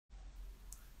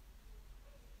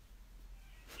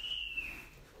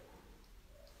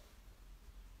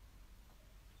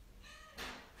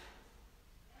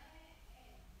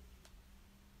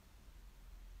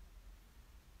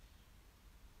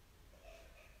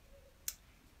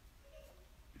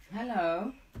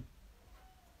Hello.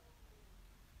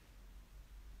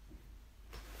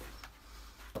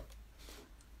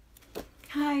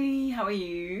 Hi, how are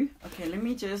you? Okay, let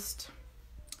me just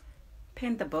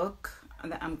pin the book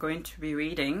that I'm going to be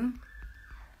reading.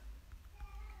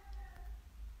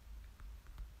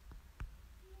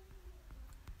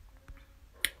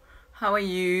 How are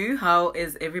you? How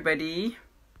is everybody?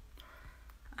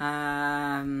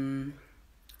 I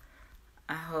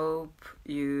hope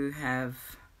you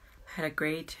have had a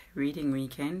great reading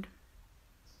weekend.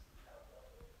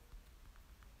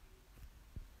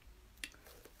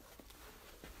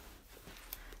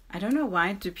 I don't know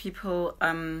why do people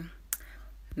not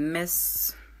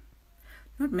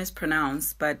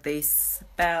mispronounce, but they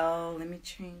spell. Let me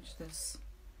change this.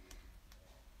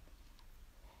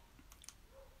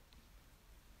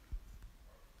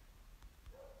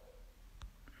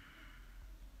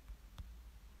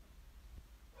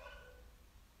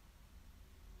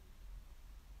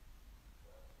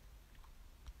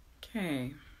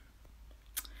 Okay.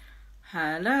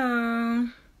 Hello.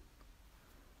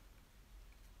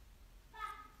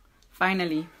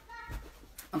 Finally.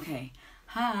 Okay.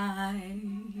 Hi.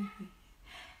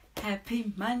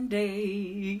 Happy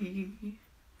Monday.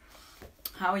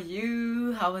 How are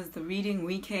you? How was the reading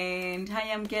weekend?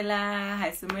 Hi Amgela.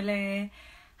 Hi Sumule.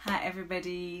 Hi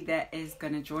everybody that is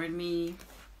gonna join me.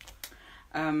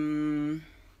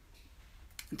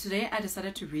 Today I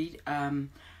decided to read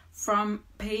from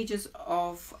pages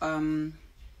of I'm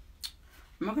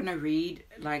not gonna read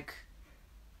like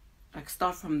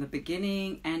start from the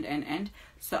beginning and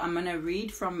so I'm gonna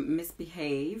read from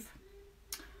Misbehave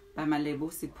by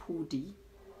Malebo Sephodi.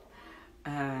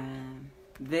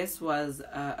 This was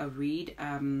a read.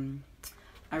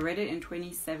 I read it in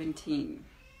 2017,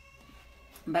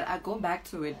 but I go back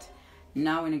to it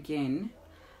now and again,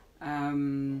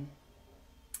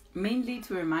 mainly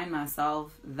to remind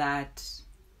myself that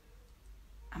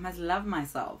I must love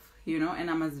myself, and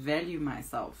I must value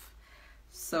myself.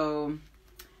 So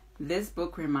this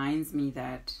book reminds me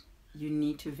that you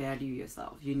need to value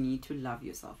yourself, you need to love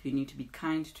yourself, you need to be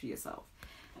kind to yourself.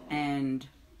 And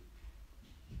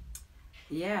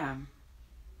yeah,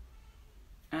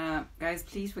 guys,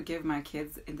 please forgive my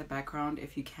kids in the background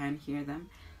if you can hear them.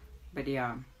 But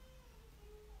yeah,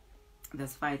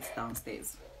 there's fights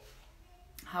downstairs.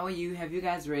 How are you? Have you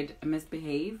guys read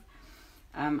Misbehave?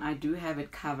 I do have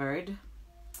it covered,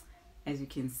 as you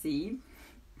can see.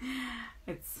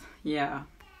 It's, yeah.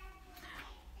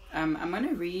 I'm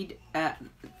gonna read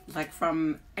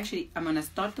I'm gonna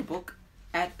start the book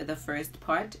at the first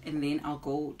part, and then I'll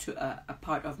go to a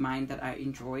part of mine that I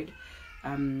enjoyed,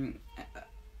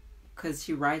 because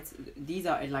she writes, these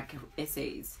are like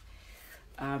essays.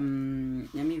 Let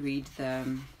me read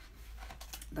the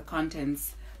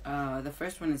contents. The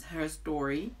first one is her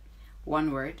story,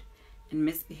 one word, and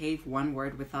Misbehave, one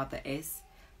word without the S,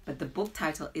 but the book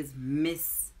title is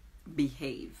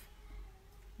Misbehave.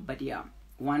 But yeah,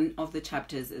 one of the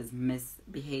chapters is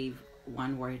Misbehave,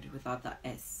 one word without the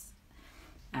S.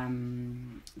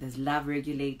 There's love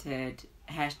regulated,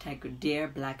 hashtag Dear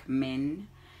Black Men,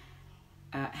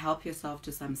 help yourself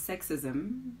to some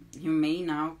sexism, you may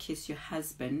now kiss your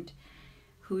husband,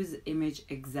 whose image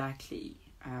exactly,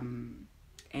 and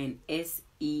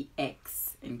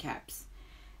SEX in caps.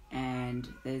 And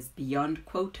there's Beyond the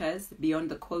Quotas,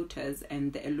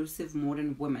 and The Elusive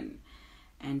Modern Woman,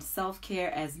 and self-care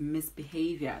as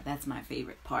misbehavior. That's my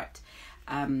favorite part.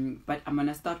 But I'm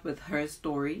gonna start with her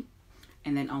story,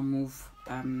 and then I'll move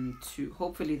to,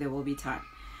 hopefully there will be time.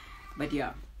 But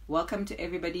yeah, welcome to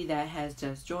everybody that has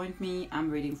just joined me.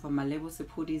 I'm reading from Malebo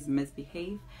Sephodi's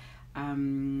Misbehave.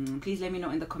 Please let me know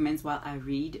in the comments while I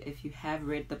read if you have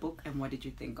read the book and what did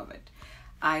you think of it.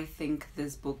 I think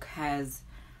this book has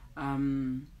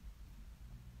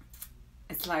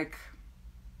it's like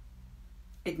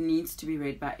it needs to be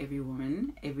read by every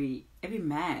woman, every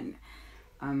man.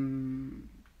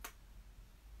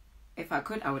 If I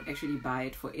could, I would actually buy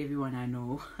it for everyone I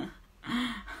know.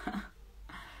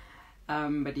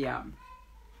 But yeah,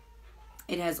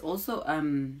 it has also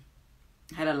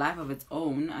had a life of its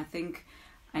own. I think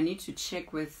I need to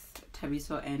check with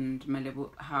Thabiso and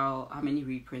Malebo how many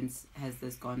reprints has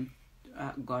this gone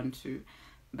to.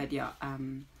 But yeah,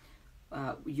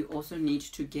 you also need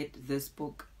to get this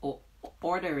book or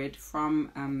order it from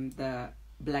the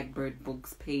Blackbird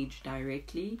Books page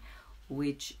directly,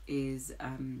 which is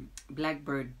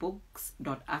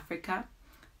blackbirdbooks.africa.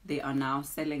 They are now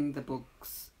selling the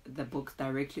books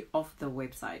directly off the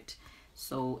website.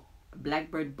 So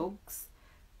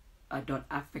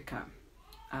blackbirdbooks.africa.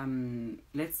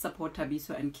 Let's support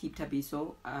Thabiso and keep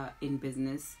Thabiso in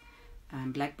business.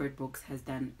 Blackbird Books has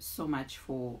done so much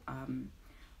for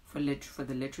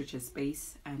the literature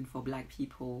space and for Black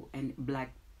people and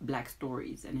black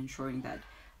stories, and ensuring that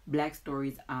Black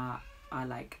stories are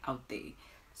like out there.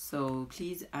 So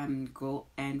please go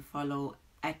and follow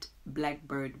at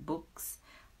Blackbird Books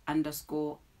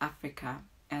 _Africa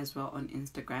as well on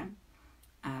Instagram.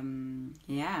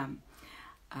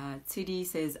 Tsidi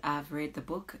says, I've read the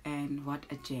book and what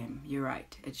a gem. You're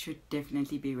right. It should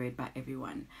definitely be read by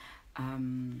everyone.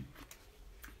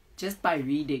 Just by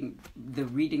reading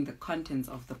the contents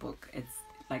of the book, it's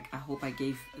like, I hope I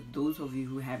gave those of you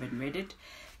who haven't read it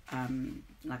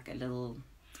like a little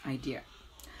idea.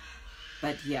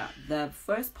 But yeah, the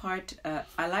first part,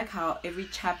 I like how every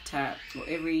chapter or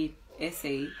every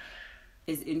essay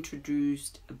is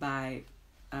introduced by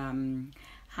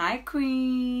hi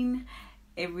Queen.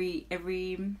 Every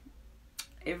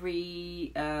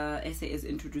essay is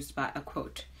introduced by a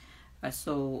quote.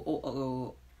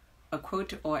 So a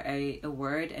quote or a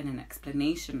word and an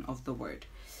explanation of the word.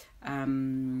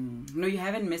 No, you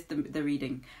haven't missed the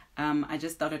reading. I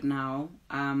just started now.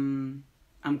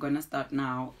 I'm gonna start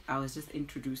now. I was just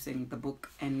introducing the book,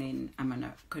 and then I'm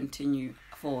gonna continue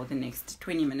for the next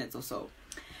 20 minutes or so.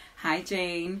 Hi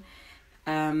Jane.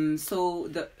 So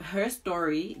the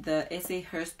essay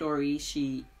Her Story,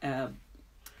 she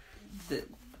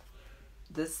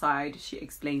this side she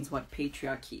explains what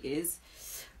patriarchy is.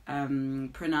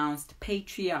 Pronounced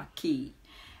patriarchy.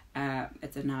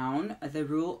 It's a noun. The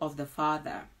rule of the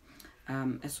father.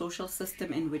 A social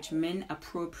system in which men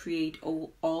appropriate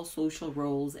all social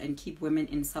roles and keep women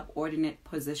in subordinate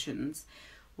positions,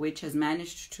 which has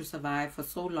managed to survive for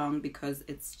so long because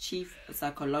its chief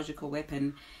psychological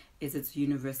weapon is its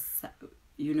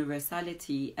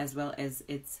universality as well as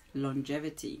its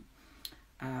longevity.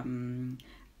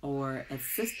 Or a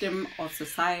system of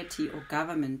society or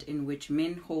government in which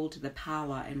men hold the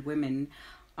power and women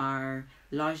are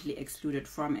largely excluded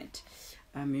from it.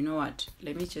 You know what?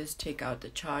 Let me just take out the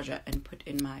charger and put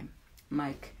in my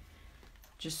mic,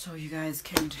 just so you guys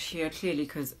can hear clearly,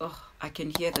 because I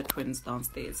can hear the twins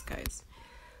downstairs, guys.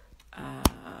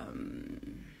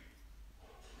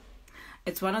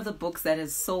 It's one of the books that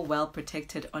is so well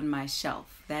protected on my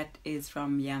shelf. That is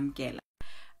from Yamkela.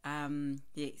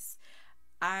 Yes.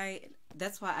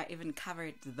 That's why I even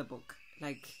covered the book.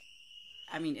 Like,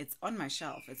 I mean, it's on my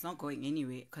shelf. It's not going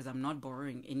anywhere because I'm not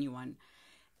borrowing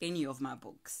any of my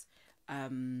books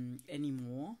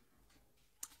anymore,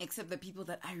 except the people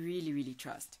that I really, really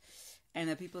trust and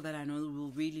the people that I know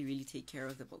will really, really take care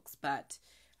of the books. But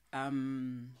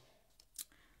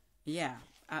yeah,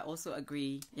 I also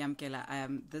agree,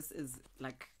 Yamkela. This is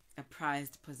like a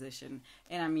prized possession,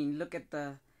 and I mean, look at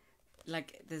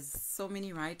there's so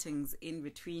many writings in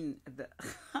between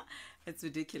it's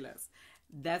ridiculous.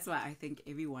 That's why I think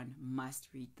everyone must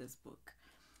read this book.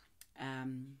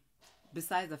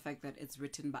 Besides the fact that it's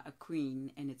written by a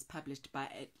queen and it's published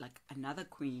by another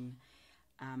queen,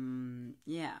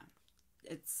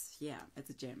 it's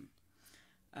a gem.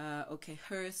 Okay,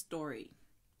 Her Story.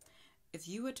 If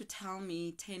you were to tell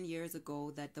me 10 years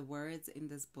ago that the words in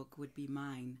this book would be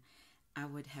mine, I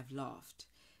would have laughed.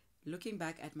 Looking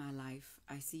back at my life,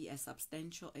 I see a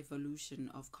substantial evolution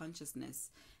of consciousness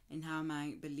in how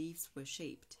my beliefs were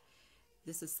shaped.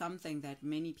 This is something that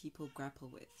many people grapple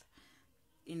with.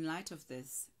 In light of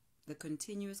this, the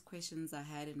continuous questions I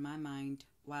had in my mind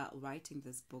while writing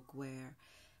this book were,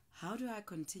 how do I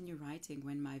continue writing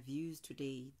when my views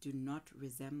today do not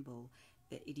resemble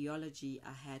the ideology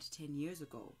I had 10 years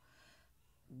ago?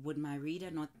 Would my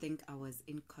reader not think I was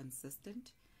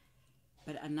inconsistent?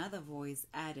 But another voice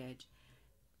added,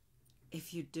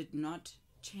 if you did not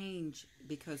change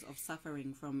because of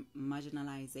suffering from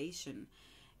marginalization,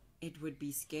 it would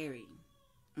be scary.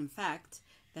 In fact,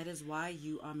 that is why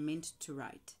you are meant to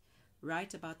write.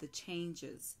 Write about the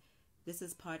changes. This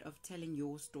is part of telling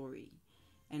your story.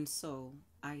 And so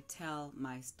I tell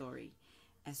my story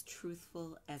as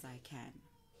truthful as I can.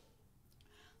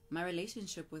 My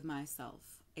relationship with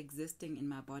myself, existing in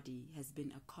my body, has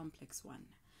been a complex one.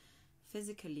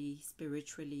 Physically,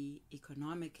 spiritually,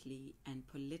 economically, and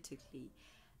politically,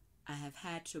 I have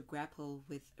had to grapple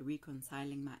with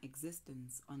reconciling my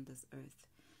existence on this earth.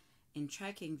 In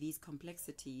tracking these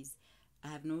complexities, I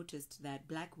have noticed that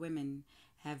Black women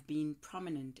have been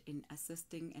prominent in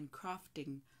assisting and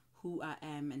crafting who I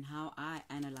am and how I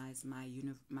analyze my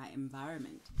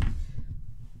environment.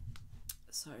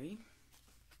 Sorry.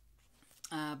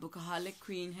 Bookaholic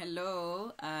Queen,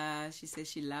 hello. She says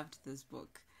she loved this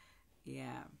book.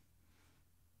 Yeah.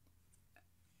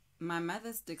 My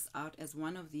mother sticks out as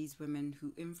one of these women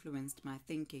who influenced my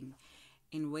thinking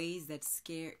in ways that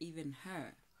scare even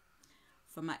her.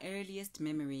 From my earliest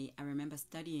memory, I remember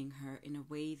studying her in a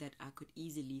way that I could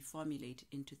easily formulate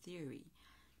into theory.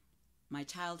 My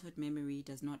childhood memory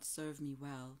does not serve me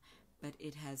well, but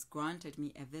it has granted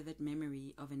me a vivid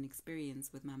memory of an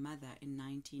experience with my mother in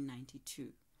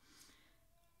 1992.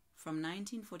 From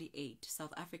 1948,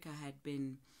 South Africa had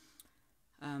been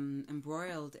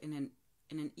embroiled in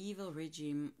an evil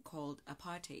regime called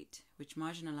apartheid, which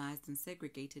marginalized and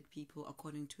segregated people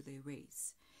according to their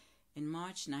race. In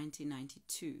March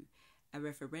 1992, a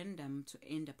referendum to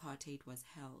end apartheid was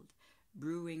held,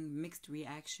 brewing mixed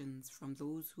reactions from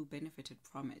those who benefited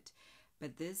from it,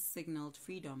 but this signaled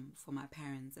freedom for my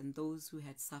parents and those who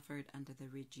had suffered under the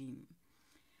regime.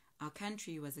 Our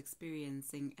country was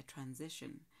experiencing a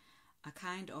transition. A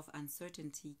kind of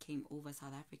uncertainty came over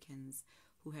South Africans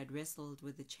who had wrestled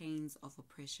with the chains of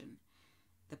oppression.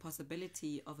 The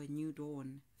possibility of a new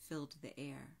dawn filled the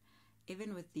air.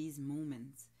 Even with these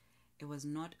moments, it was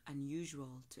not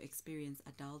unusual to experience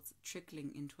adults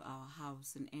trickling into our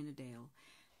house in Ennerdale,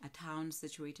 a town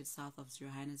situated south of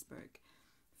Johannesburg,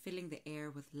 filling the air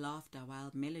with laughter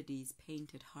while melodies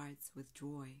painted hearts with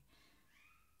joy.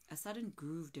 A sudden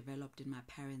groove developed in my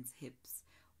parents' hips,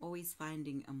 always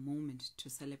finding a moment to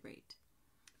celebrate.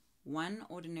 One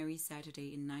ordinary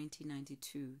Saturday in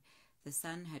 1992, the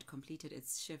sun had completed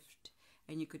its shift,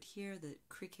 and you could hear the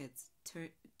crickets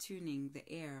tuning the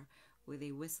air with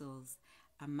their whistles,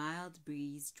 a mild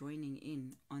breeze joining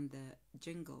in on the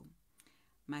jingle.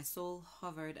 My soul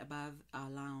hovered above our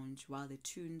lounge while the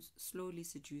tunes slowly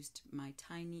seduced my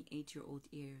tiny 8-year-old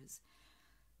ears,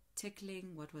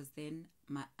 tickling what was then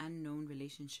my unknown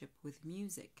relationship with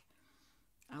music.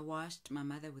 I watched my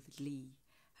mother with glee,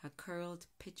 her curled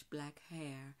pitch-black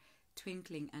hair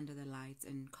twinkling under the lights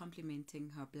and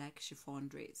complementing her black chiffon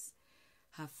dress.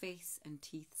 Her face and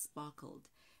teeth sparkled,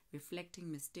 reflecting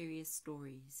mysterious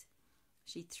stories.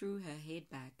 She threw her head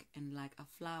back and, like a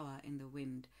flower in the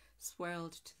wind,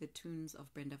 swirled to the tunes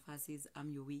of Brenda Fassie's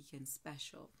I'm Your Weekend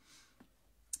Special.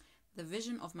 The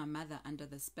vision of my mother under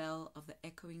the spell of the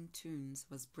echoing tunes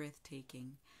was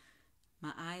breathtaking.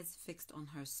 My eyes fixed on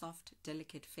her soft,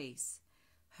 delicate face.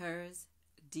 Hers,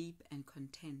 deep and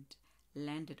content,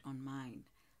 landed on mine,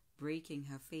 breaking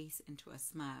her face into a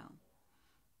smile.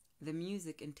 The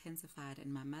music intensified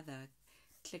and my mother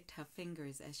clicked her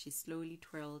fingers as she slowly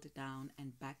twirled down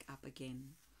and back up again.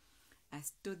 I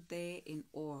stood there in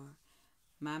awe.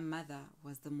 My mother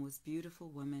was the most beautiful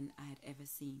woman I had ever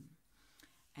seen,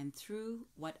 and through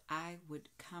what I would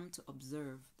come to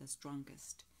observe, the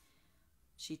strongest.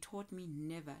 She taught me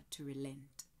never to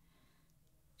relent.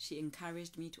 She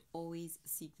encouraged me to always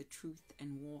seek the truth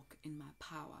and walk in my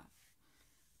power.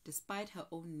 Despite her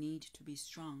own need to be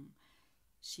strong,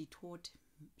 she taught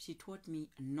me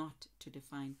not to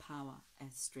define power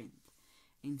as strength.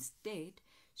 Instead,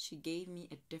 she gave me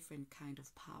a different kind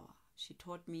of power. She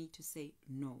taught me to say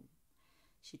no.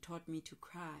 She taught me to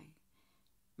cry.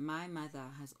 My mother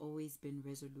has always been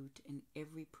resolute in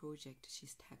every project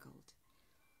she's tackled.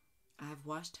 I have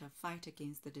watched her fight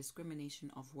against the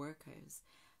discrimination of workers,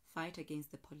 fight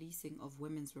against the policing of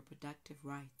women's reproductive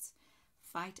rights,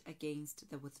 fight against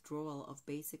the withdrawal of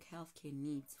basic healthcare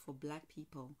needs for Black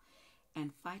people,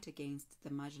 and fight against the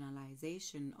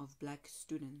marginalization of Black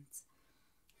students.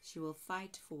 She will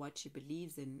fight for what she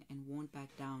believes in and won't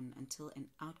back down until an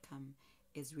outcome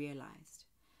is realized.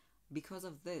 Because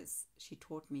of this, she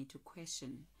taught me to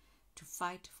question, to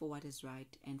fight for what is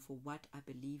right and for what I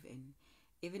believe in,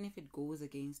 even if it goes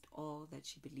against all that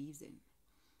she believes in.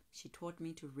 She taught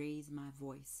me to raise my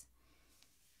voice,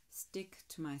 stick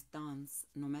to my stance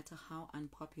no matter how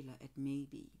unpopular it may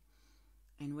be.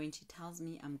 And when she tells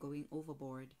me I'm going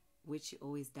overboard, which she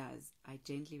always does, I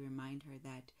gently remind her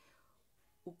that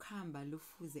ukhamba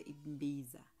lufuze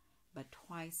imbiza, but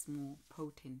twice more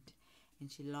potent,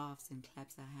 and she laughs and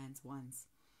claps her hands once.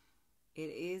 It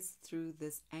is through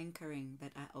this anchoring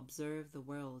that I observe the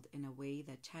world in a way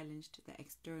that challenged the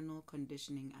external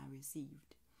conditioning I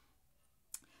received.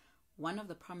 One of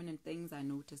the prominent things I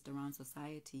noticed around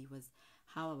society was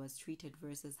how I was treated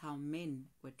versus how men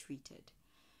were treated.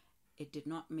 It did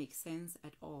not make sense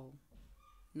at all.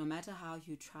 No matter how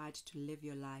you tried to live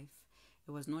your life,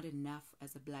 it was not enough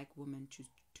as a Black woman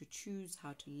to choose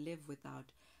how to live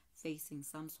without facing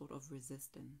some sort of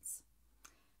resistance.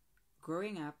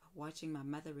 Growing up, watching my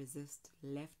mother resist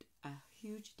left a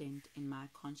huge dent in my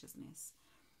consciousness.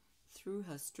 Through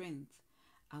her strength,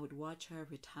 I would watch her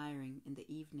retiring in the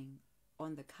evening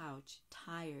on the couch,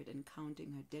 tired and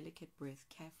counting her delicate breath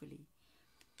carefully.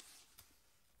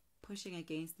 Pushing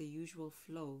against the usual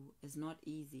flow is not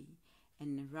easy,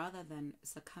 and rather than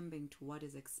succumbing to what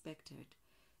is expected,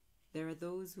 There are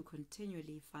those who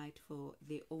continually fight for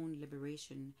their own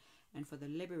liberation and for the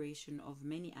liberation of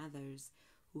many others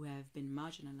who have been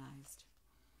marginalized.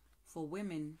 For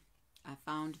women, I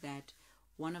found that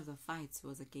one of the fights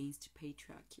was against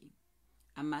patriarchy.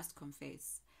 I must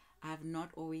confess, I have not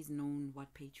always known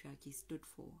what patriarchy stood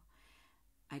for.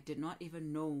 I did not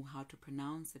even know how to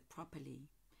pronounce it properly.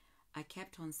 I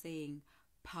kept on saying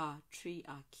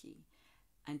patriarchy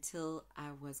until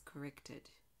I was corrected.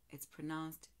 It's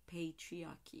pronounced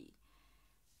patriarchy.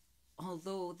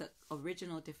 Although the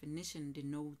original definition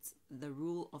denotes the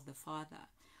rule of the father,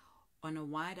 on a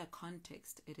wider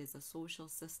context, it is a social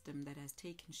system that has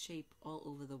taken shape all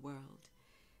over the world.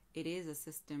 It is a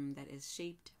system that is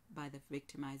shaped by the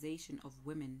victimization of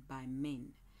women by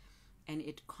men, and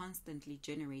it constantly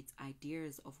generates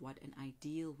ideas of what an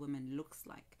ideal woman looks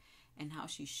like and how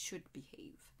she should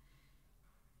behave.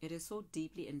 It is so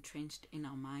deeply entrenched in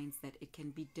our minds that it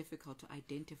can be difficult to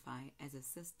identify as a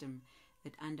system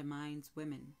that undermines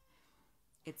women.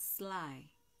 It's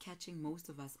sly, catching most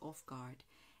of us off guard,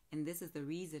 and this is the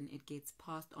reason it gets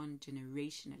passed on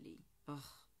generationally.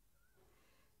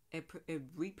 It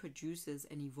reproduces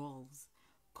and evolves,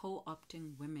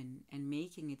 co-opting women and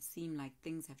making it seem like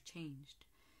things have changed.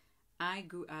 I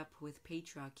grew up with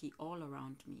patriarchy all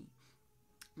around me,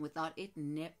 without it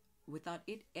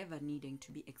ever needing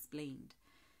to be explained.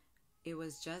 It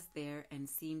was just there and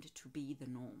seemed to be the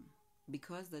norm.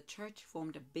 Because the church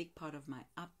formed a big part of my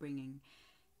upbringing,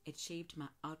 it shaped my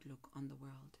outlook on the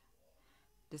world.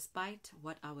 Despite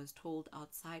what I was told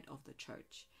outside of the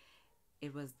church,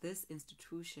 it was this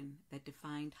institution that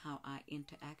defined how I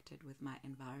interacted with my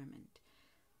environment.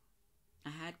 I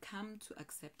had come to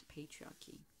accept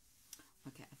patriarchy.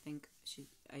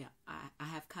 I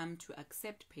have come to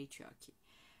accept patriarchy.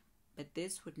 But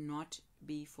this would not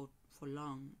be for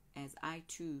long, as I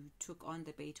too took on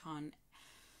the baton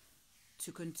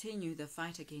to continue the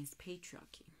fight against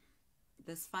patriarchy.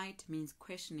 This fight means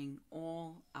questioning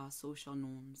all our social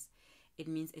norms. It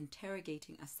means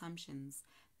interrogating assumptions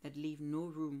that leave no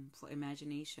room for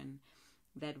imagination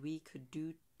that we could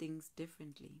do things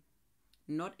differently.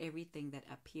 Not everything that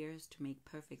appears to make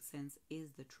perfect sense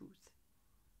is the truth.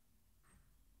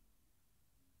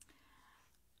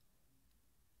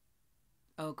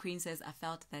 Oh, Queen says, I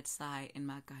felt that sigh in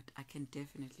my gut. I can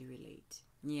definitely relate.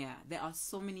 Yeah, there are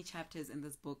so many chapters in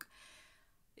this book.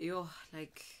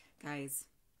 Guys.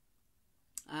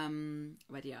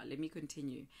 But yeah, let me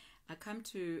continue. I've come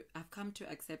to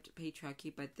accept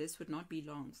patriarchy, but this would not be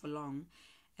for long,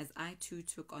 as I too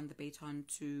took on the baton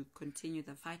to continue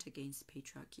the fight against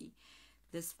patriarchy.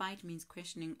 This fight means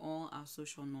questioning all our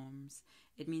social norms.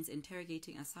 It means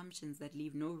interrogating assumptions that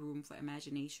leave no room for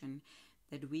imagination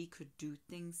that we could do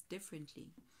things differently.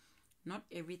 Not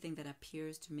everything that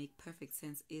appears to make perfect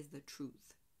sense is the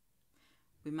truth.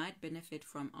 We might benefit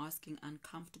from asking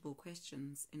uncomfortable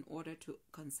questions in order to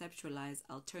conceptualize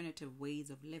alternative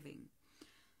ways of living.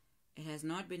 It has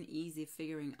not been easy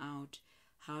figuring out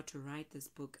how to write this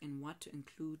book and what to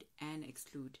include and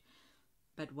exclude,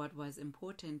 but what was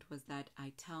important was that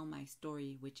I tell my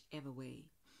story whichever way.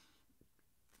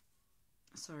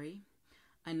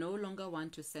 I no longer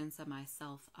want to censor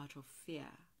myself out of fear.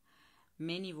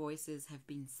 Many voices have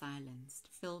been silenced,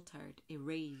 filtered,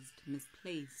 erased,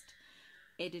 misplaced,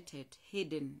 edited,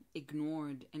 hidden,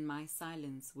 ignored, and my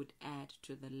silence would add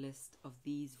to the list of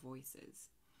these voices.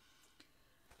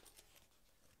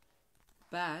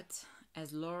 But,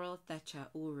 as Laurel Thatcher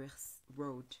Ulrichs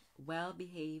wrote,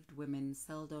 well-behaved women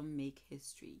seldom make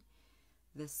history.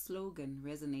 This slogan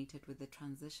resonated with the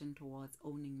transition towards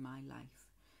owning my life.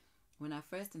 When I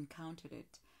first encountered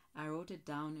it, I wrote it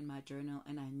down in my journal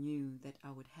and I knew that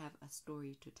I would have a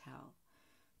story to tell.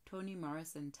 Toni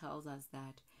Morrison tells us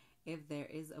that if there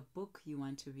is a book you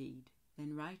want to read,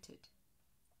 then write it.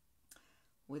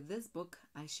 With this book,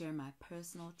 I share my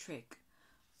personal trick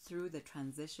through the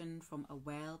transition from a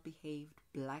well-behaved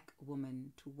black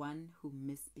woman to one who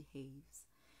misbehaves.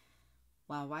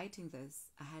 While writing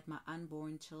this, I had my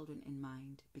unborn children in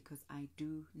mind because I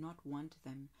do not want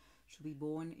them to be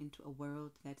born into a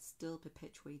world that still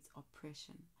perpetuates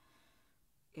oppression.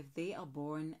 If they are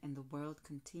born and the world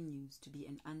continues to be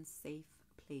an unsafe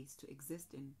place to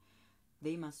exist in,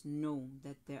 they must know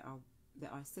that there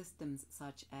are systems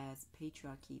such as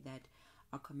patriarchy that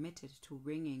are committed to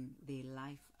wringing their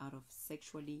life out of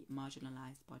sexually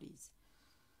marginalized bodies.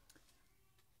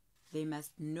 They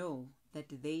must know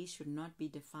that they should not be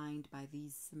defined by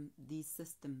these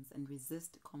systems and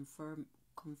resist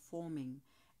conforming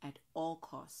at all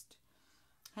cost.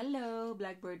 Hello,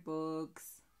 Blackbird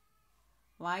Books.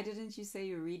 Why didn't you say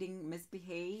you're reading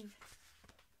Misbehave?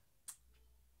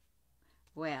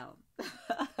 Well,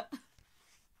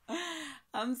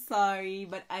 I'm sorry,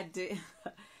 but I did.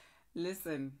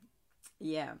 Listen,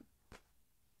 yeah.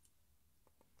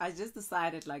 I just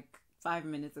decided like 5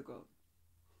 minutes ago.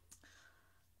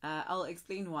 I'll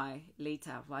explain why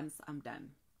later once I'm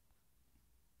done.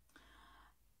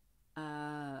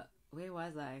 Where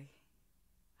was I?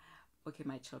 Okay,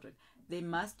 my children. They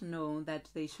must know that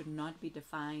they should not be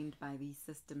defined by these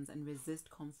systems and resist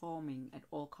conforming at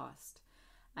all cost.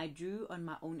 I drew on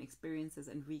my own experiences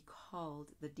and recalled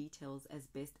the details as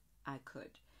best I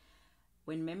could.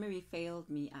 When memory failed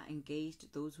me, I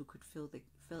engaged those who could fill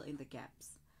in the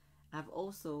gaps. I've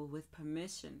also, with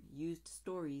permission, used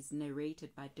stories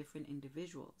narrated by different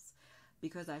individuals.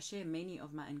 Because I share many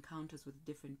of my encounters with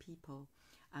different people,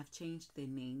 I've changed their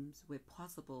names where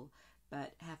possible,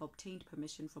 but have obtained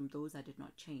permission from those I did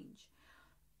not change.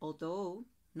 Although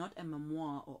not a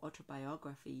memoir or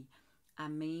autobiography, I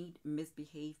made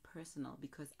Misbehave personal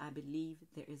because I believe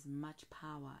there is much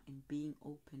power in being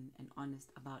open and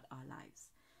honest about our lives.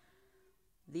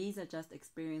 These are just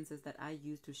experiences that I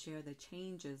use to share the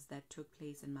changes that took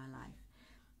place in my life.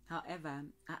 However,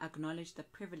 I acknowledge the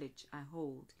privilege I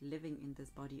hold living in this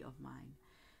body of mine.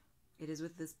 It is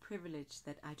with this privilege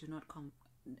that I do not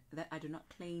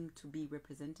claim to be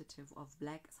representative of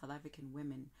Black South African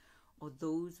women or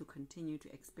those who continue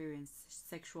to experience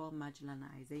sexual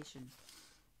marginalization.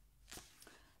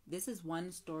 This is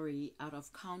one story out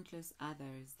of countless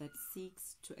others that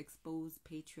seeks to expose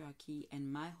patriarchy,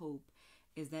 and my hope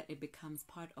is that it becomes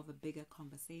part of a bigger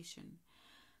conversation.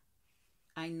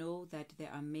 I know that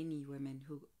there are many women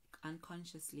who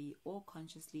unconsciously or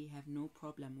consciously have no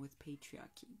problem with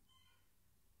patriarchy.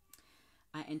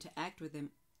 I interact with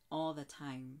them all the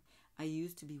time. I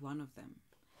used to be one of them.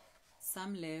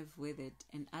 Some live with it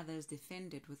and others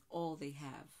defend it with all they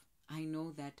have. I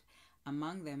know that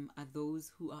among them are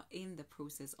those who are in the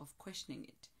process of questioning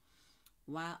it,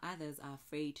 while others are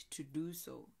afraid to do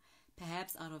so,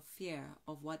 perhaps out of fear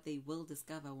of what they will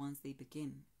discover once they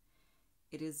begin.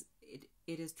 It is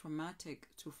traumatic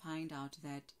to find out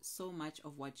that so much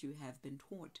of what you have been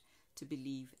taught to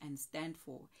believe and stand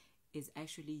for is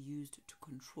actually used to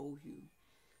control you.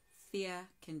 Fear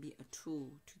can be a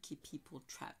tool to keep people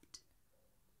trapped.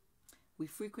 We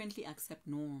frequently accept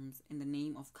norms in the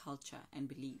name of culture and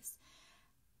beliefs.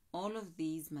 All of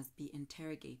these must be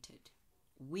interrogated.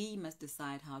 We must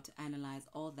decide how to analyze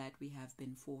all that we have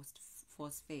been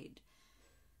force-fed.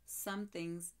 Some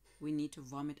things we need to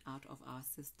vomit out of our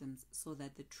systems so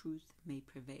that the truth may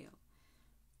prevail.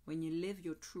 When you live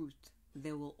your truth,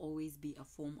 there will always be a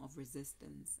form of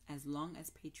resistance as long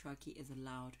as patriarchy is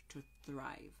allowed to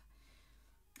thrive.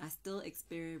 I still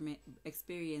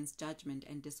experience judgment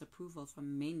and disapproval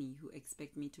from many who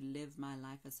expect me to live my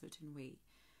life a certain way.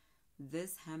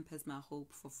 This hampers my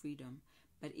hope for freedom,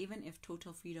 but even if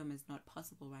total freedom is not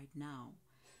possible right now,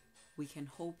 we can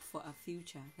hope for a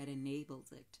future that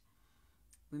enables it.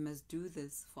 We must do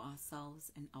this for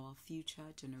ourselves and our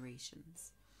future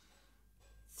generations.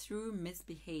 Through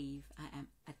Misbehave, I am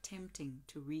attempting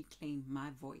to reclaim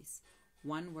my voice,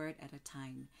 one word at a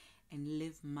time, and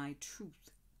live my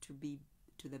truth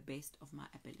to the best of my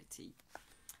ability.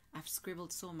 I've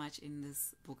scribbled so much in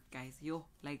this book, guys.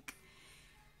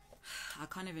 I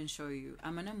can't even show you.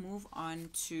 I'm gonna move on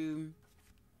to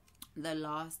the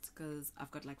last, because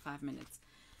I've got like 5 minutes.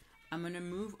 I'm gonna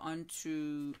move on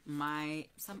to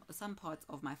some parts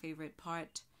of my favorite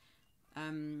part,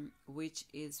 which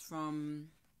is from.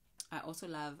 I also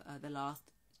love the last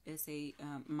essay,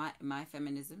 my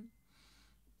feminism.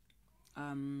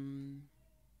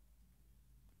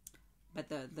 But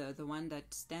the one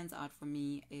that stands out for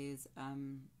me is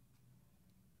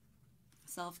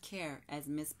Self-Care as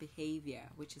Misbehavior,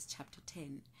 which is chapter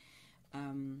 10.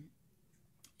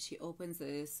 She opens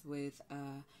this with,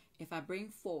 if I bring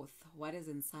forth what is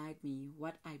inside me,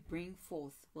 what I bring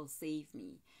forth will save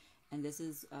me. And this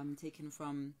is taken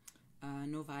from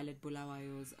No Violet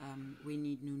Bulawayo's We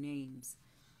Need New Names.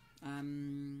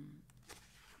 I'm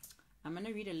going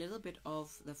to read a little bit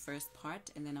of the first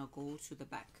part and then I'll go to the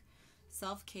back.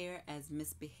 Self-care as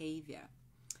misbehavior.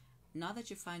 Now that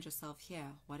you find yourself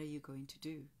here, what are you going to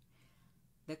do?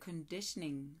 The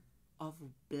conditioning of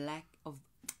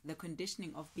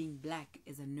being black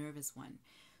is a nervous one,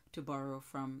 to borrow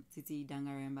from Titi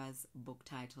Dangaremba's book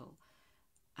title.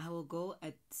 I will go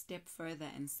a step further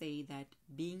and say that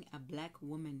being a black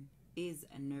woman is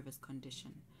a nervous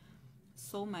condition.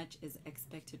 So much is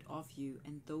expected of you,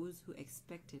 and those who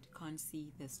expect it can't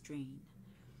see the strain.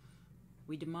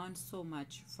 We demand so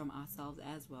much from ourselves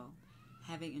as well,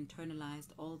 having internalized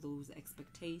all those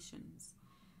expectations.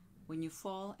 When you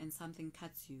fall and something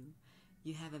cuts you,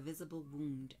 you have a visible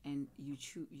wound and you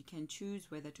can choose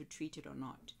whether to treat it or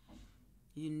not.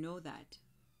 You know that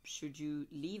should you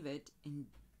leave it,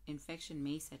 infection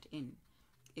may set in.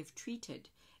 If treated,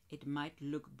 it might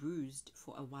look bruised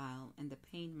for a while and the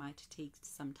pain might take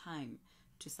some time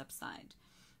to subside,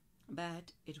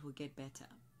 but it will get better.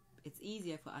 It's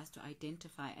easier for us to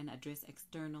identify and address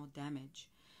external damage.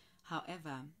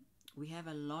 However, we have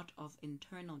a lot of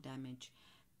internal damage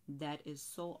that is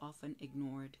so often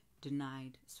ignored,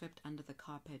 denied, swept under the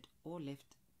carpet, or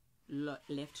left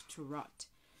to rot.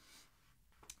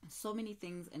 So many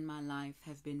things in my life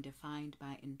have been defined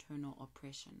by internal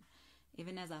oppression.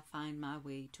 Even as I find my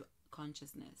way to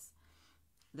consciousness,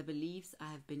 the beliefs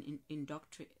I have been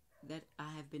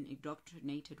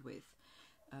indoctrinated with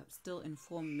still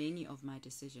inform many of my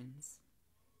decisions.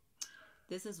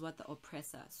 This is what the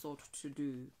oppressor sought to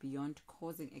do beyond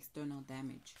causing external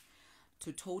damage,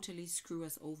 to totally screw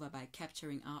us over by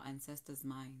capturing our ancestors'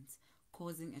 minds,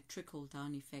 causing a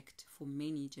trickle-down effect for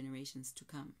many generations to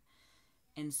come.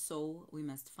 And so we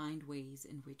must find ways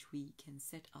in which we can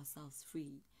set ourselves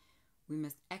free. We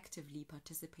must actively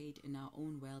participate in our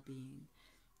own well-being.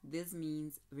 This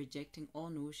means rejecting all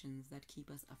notions that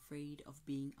keep us afraid of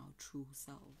being our true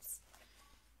selves.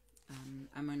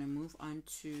 I'm going to move on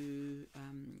to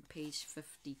page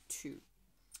 52.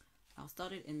 I'll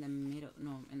start it in the middle.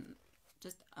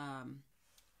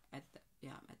 At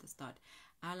the start.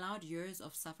 I allowed years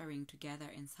of suffering to gather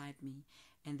inside me,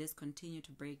 and this continued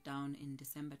to break down in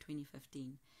December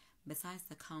 2015. Besides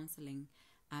the counseling,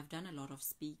 I've done a lot of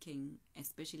speaking,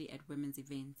 especially at women's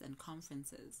events and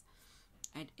conferences.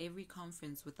 At every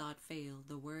conference, without fail,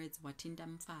 the words "watinta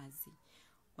mfazi,"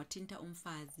 "watinta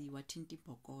umfazi," "watinti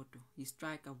pokoto," "you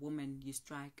strike a woman, you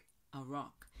strike a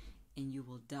rock, and you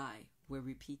will die," were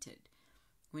repeated.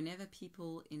 Whenever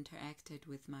people interacted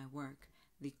with my work,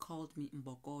 they called me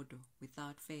Mbokodo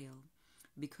without fail,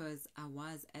 because I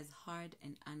was as hard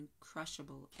and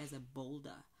uncrushable as a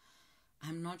boulder.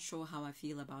 I'm not sure how I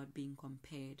feel about being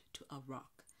compared to a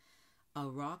rock. A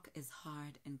rock is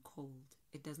hard and cold.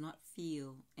 It does not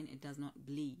feel and it does not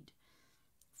bleed.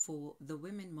 For the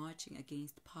women marching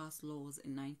against past laws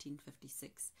in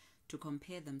 1956 to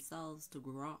compare themselves to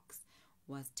rocks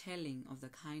was telling of the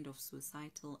kind of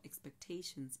suicidal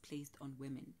expectations placed on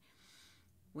women.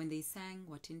 When they sang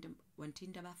Watinta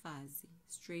Bafazi,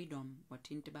 Stray Dom,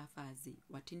 Watinta Bafazi,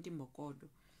 Watinti Mbokodo,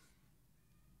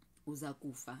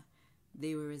 Uzakufa,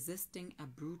 they were resisting a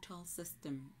brutal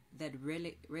system that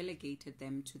relegated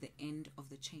them to the end of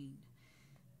the chain.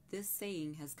 This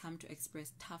saying has come to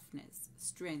express toughness,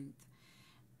 strength,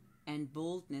 and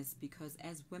boldness because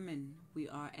as women, we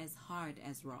are as hard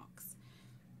as rocks.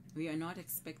 We are not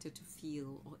expected to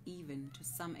feel or even to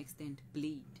some extent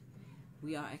bleed.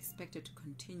 We are expected to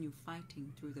continue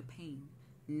fighting through the pain,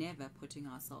 never putting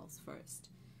ourselves first.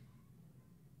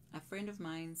 A friend of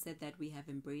mine said that we have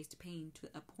embraced pain to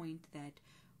a point that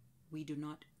we do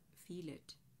not feel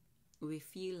it. We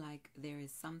feel like there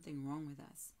is something wrong with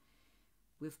us.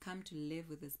 We've come to live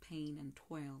with this pain and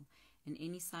toil, and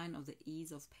any sign of the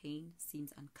ease of pain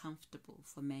seems uncomfortable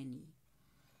for many.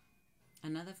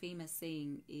 Another famous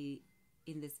saying is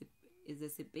the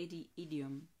Sepedi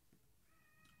idiom,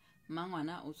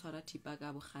 "Mangwana o tshwara thipa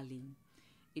ka bokgaleng."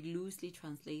 It loosely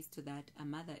translates to that a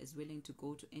mother is willing to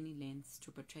go to any lengths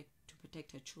to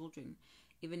protect her children,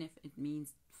 even if it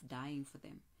means dying for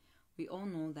them. We all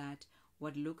know that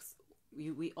what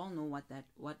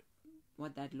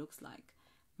that looks like.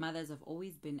 Mothers have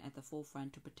always been at the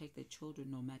forefront to protect their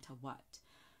children no matter what.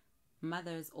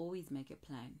 Mothers always make a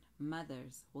plan.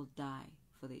 Mothers will die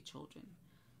for their children.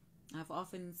 I've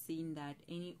often seen that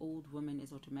any old woman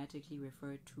is automatically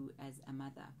referred to as a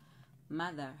mother.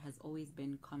 Mother has always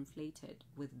been conflated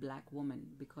with black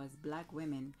woman because black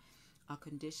women are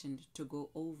conditioned to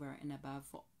go over and above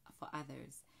for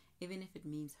others, even if it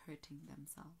means hurting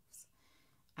themselves.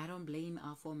 I don't blame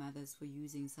our foremothers for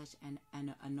using such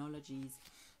analogies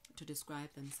to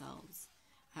describe themselves.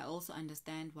 I also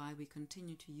understand why we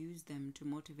continue to use them to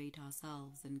motivate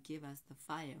ourselves and give us the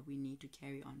fire we need to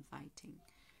carry on fighting.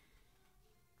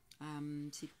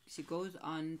 She goes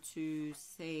on to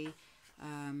say,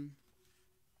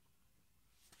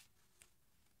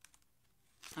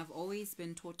 I've always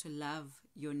been taught to love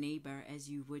your neighbor as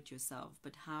you would yourself,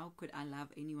 but how could I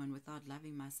love anyone without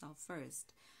loving myself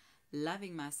first?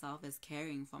 Loving myself is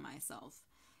caring for myself.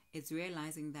 It's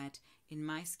realizing that in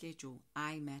my schedule,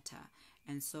 I matter,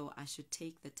 and so I should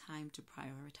take the time to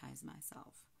prioritize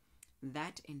myself.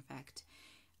 That, in fact,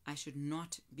 I should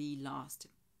not be last,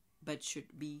 but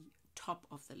should be top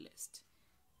of the list.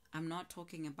 I'm not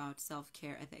talking about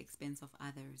self-care at the expense of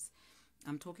others.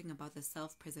 I'm talking about the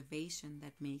self-preservation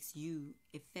that makes you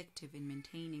effective in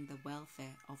maintaining the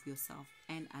welfare of yourself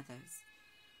and others.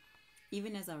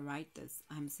 Even as I write this,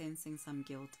 I'm sensing some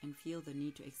guilt and feel the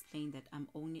need to explain that I'm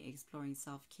only exploring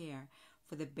self-care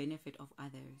for the benefit of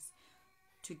others,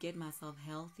 to get myself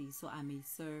healthy so I may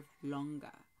serve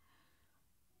longer.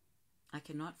 I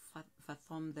cannot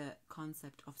fathom the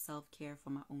concept of self-care for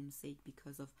my own sake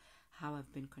because of how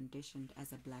I've been conditioned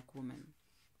as a black woman.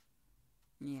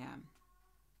 Yeah.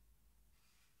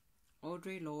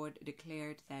 Audre Lorde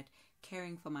declared that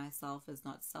caring for myself is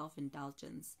not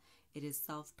self-indulgence, it is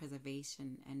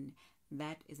self-preservation, and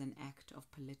that is an act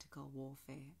of political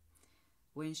warfare.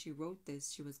 When she wrote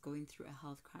this, she was going through a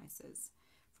health crisis.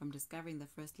 From discovering the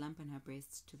first lump in her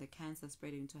breast to the cancer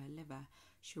spreading to her liver,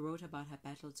 she wrote about her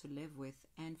battle to live with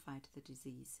and fight the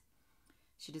disease.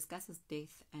 She discusses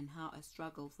death and how a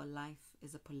struggle for life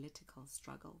is a political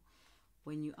struggle.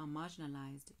 When you are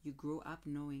marginalized, you grow up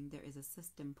knowing there is a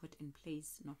system put in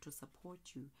place not to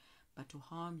support you, but to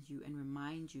harm you and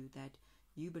remind you that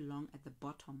you belong at the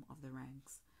bottom of the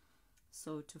ranks.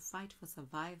 So to fight for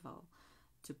survival,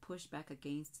 to push back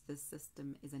against this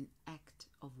system is an act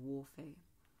of warfare.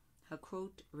 Her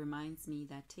quote reminds me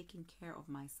that taking care of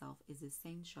myself is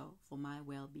essential for my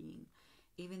well-being,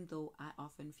 even though I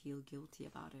often feel guilty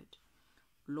about it.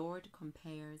 Lorde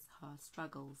compares her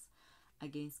struggles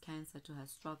against cancer to her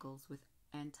struggles with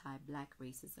anti-black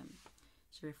racism.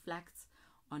 She reflects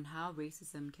on how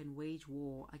racism can wage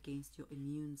war against your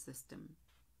immune system,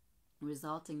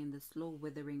 resulting in the slow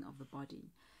withering of the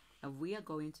body. If we are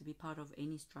going to be part of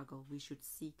any struggle, we should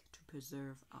seek to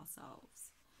preserve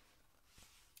ourselves.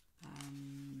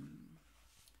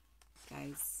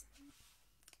 Guys,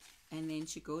 and then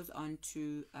she goes on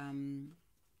to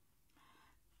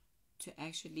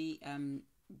actually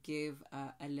give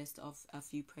a list of a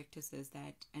few practices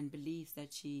that and beliefs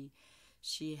that she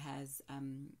has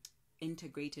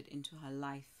integrated into her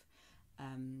life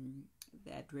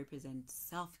that represent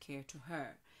self-care to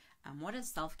her. What does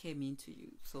self-care mean to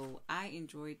you? So I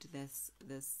enjoyed this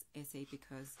essay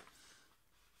because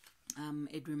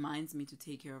it reminds me to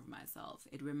take care of myself.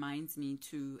 It reminds me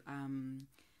to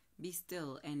be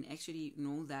still and actually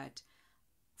know that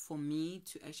for me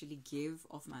to actually give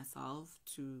of myself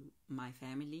to my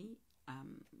family,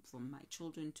 from my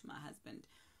children to my husband,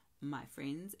 my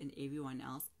friends and everyone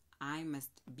else, I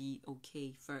must be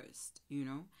okay first, you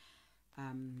know.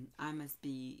 I must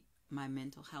be, my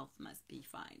mental health must be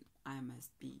fine. I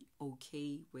must be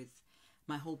okay with,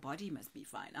 my whole body must be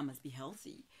fine. I must be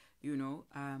healthy, you know.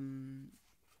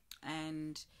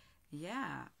 And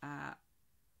yeah,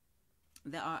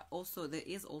 there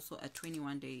is also a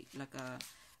 21 day, like a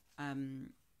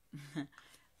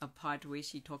a part where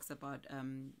she talks about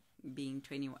doing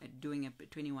a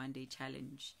 21 day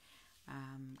challenge.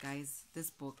 Guys, this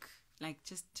book, like,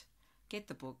 just get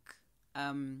the book.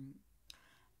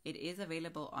 It is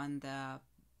available on the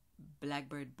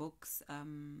Blackbird Books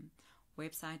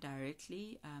website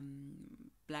directly,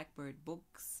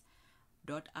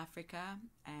 blackbirdbooks.africa,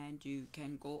 and you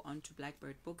can go onto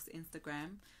Blackbird Books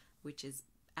Instagram, which is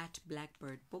at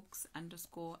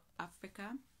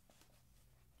blackbirdbooks_Africa.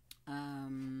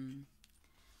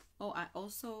 I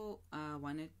also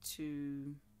wanted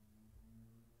to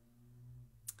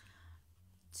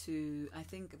I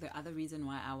think the other reason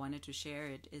why I wanted to share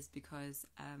it is because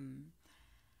I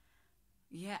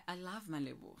love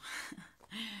Malebo.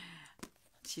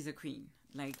 She's a queen,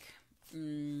 like,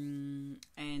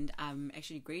 and I'm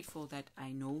actually grateful that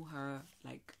I know her,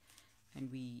 like,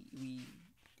 and we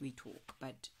talk,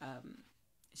 but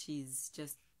she's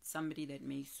just somebody that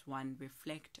makes one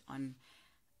reflect on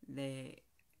their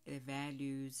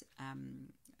values,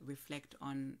 reflect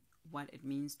on what it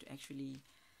means to actually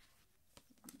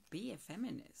be a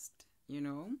feminist, you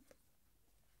know,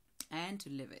 and to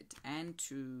live it, and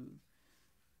to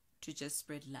just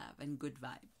spread love and good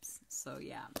vibes. So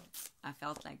yeah, I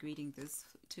felt like reading this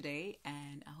today,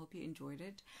 and I hope you enjoyed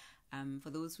it. For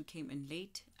those who came in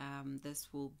late, this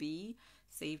will be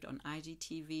saved on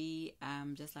IGTV,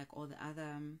 just like all the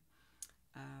other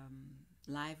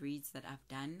live reads that I've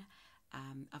done.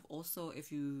 I've also,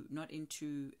 if you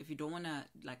don't want to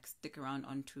like stick around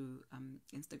onto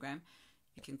Instagram,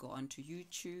 you can go onto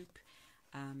YouTube.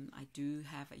 I do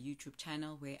have a YouTube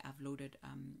channel where I've loaded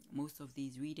most of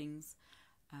these readings.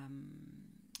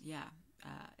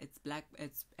 It's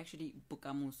actually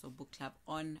Bookamoso Book Club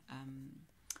on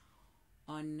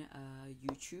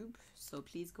YouTube. So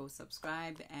please go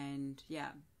subscribe and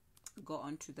go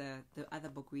on to the other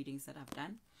book readings that I've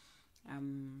done.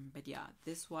 But yeah,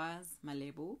 this was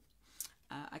Malebo.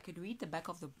 I could read the back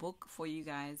of the book for you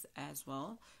guys as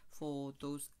well. For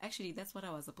those, actually, that's what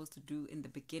I was supposed to do in the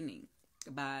beginning.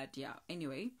 But yeah,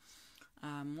 anyway,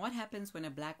 what happens when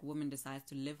a black woman decides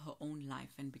to live her own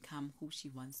life and become who she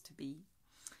wants to be?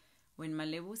 When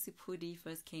Malebo Sephodi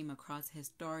first came across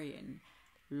historian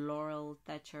Laurel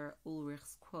Thatcher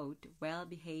Ulrich's quote,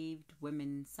 "Well-behaved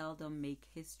women seldom make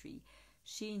history,"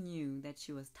 she knew that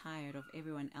she was tired of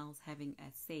everyone else having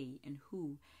a say in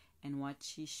who and what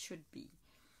she should be.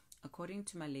 According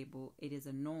to Malebo, it is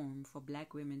a norm for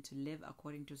black women to live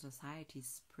according to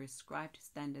society's prescribed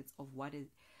standards of what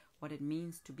it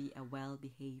means to be a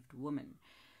well-behaved woman.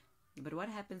 But what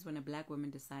happens when a black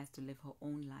woman decides to live her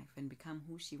own life and become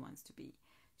who she wants to be?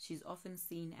 She's often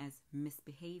seen as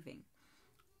misbehaving.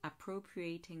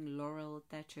 Appropriating Laurel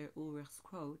Thatcher Ulrich's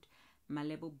quote,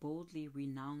 Malebo boldly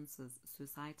renounces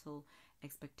societal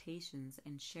expectations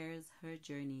and shares her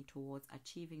journey towards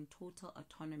achieving total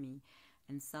autonomy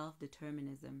and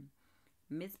self-determinism.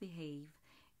 Misbehave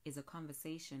is a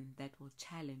conversation that will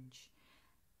challenge,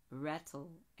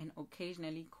 rattle, and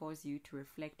occasionally cause you to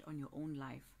reflect on your own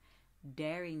life,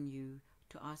 daring you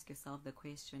to ask yourself the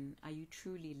question, are you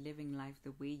truly living life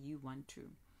the way you want to?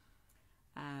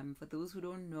 For those who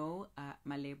don't know,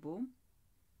 Malebo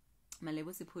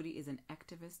Sephodi is an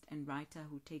activist and writer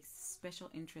who takes special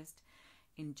interest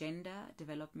in gender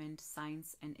development,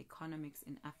 science, and economics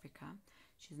in Africa.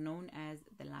 She's known as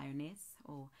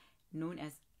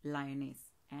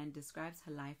Lioness, and describes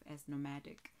her life as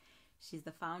nomadic. She's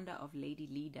the founder of Lady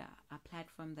Leader, a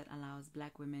platform that allows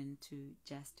black women to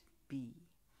just be.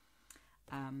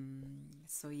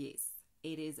 So yes,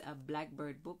 it is a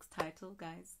Blackbird Books title,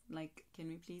 guys. Like, can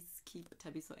we please keep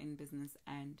Tabiso in business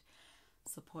and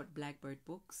support Blackbird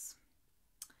Books?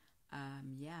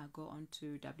 Go on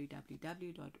to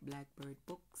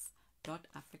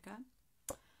www.blackbirdbooks.africa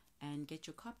and get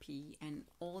your copy, and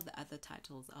all the other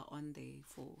titles are on there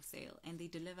for sale, and they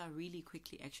deliver really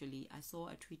quickly. Actually, I saw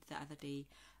a tweet the other day,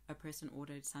 a person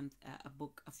ordered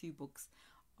a few books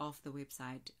off the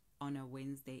website on a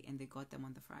Wednesday and they got them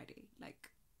on the Friday. Like,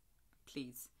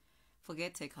 please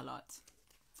forget Take-A-Lot.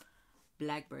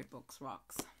 Blackbird Books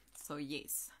rocks. So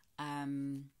yes,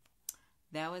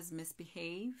 that was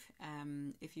Misbehave.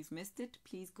 If you've missed it,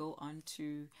 please go on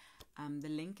to the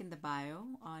link in the bio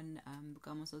on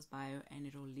Bookamoso's bio, and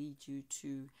it'll lead you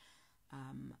to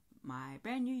my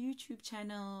brand new YouTube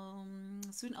channel.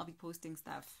 Soon I'll be posting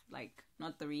stuff, like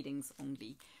not the readings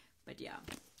only, but yeah,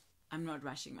 I'm not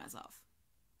rushing myself.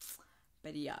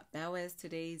 But yeah, that was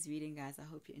today's reading, guys. I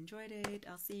hope you enjoyed it.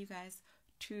 I'll see you guys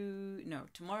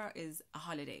tomorrow is a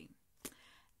holiday.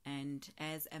 And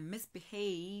as a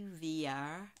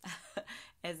misbehavior,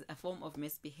 as a form of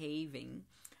misbehaving,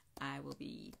 I will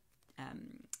be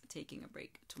taking a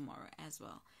break tomorrow as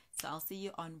well. So I'll see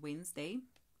you on Wednesday,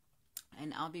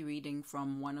 and I'll be reading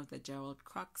from one of the Gerald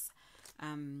Croc's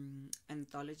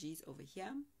anthologies over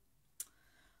here.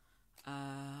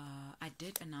 I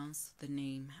did announce the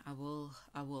name. I will,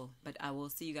 but I will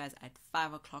see you guys at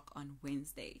 5 o'clock on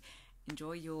Wednesday.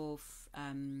 Enjoy your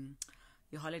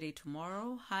holiday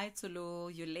tomorrow. Hi Tulu,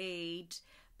 you're late,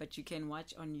 but you can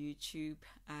watch on YouTube,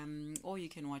 or you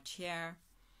can watch here.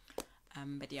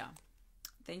 But yeah,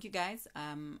 thank you guys.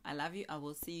 I love you. I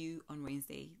will see you on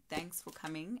Wednesday. Thanks for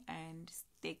coming and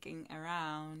sticking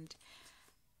around.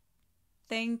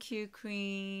 Thank you,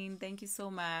 Queen. Thank you so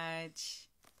much.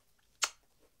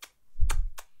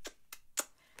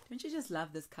 Don't you just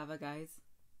love this cover, guys?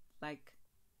 Like,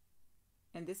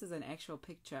 and this is an actual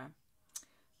picture.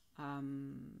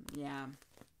 Yeah,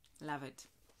 love it.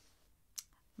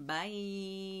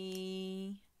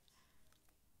 Bye.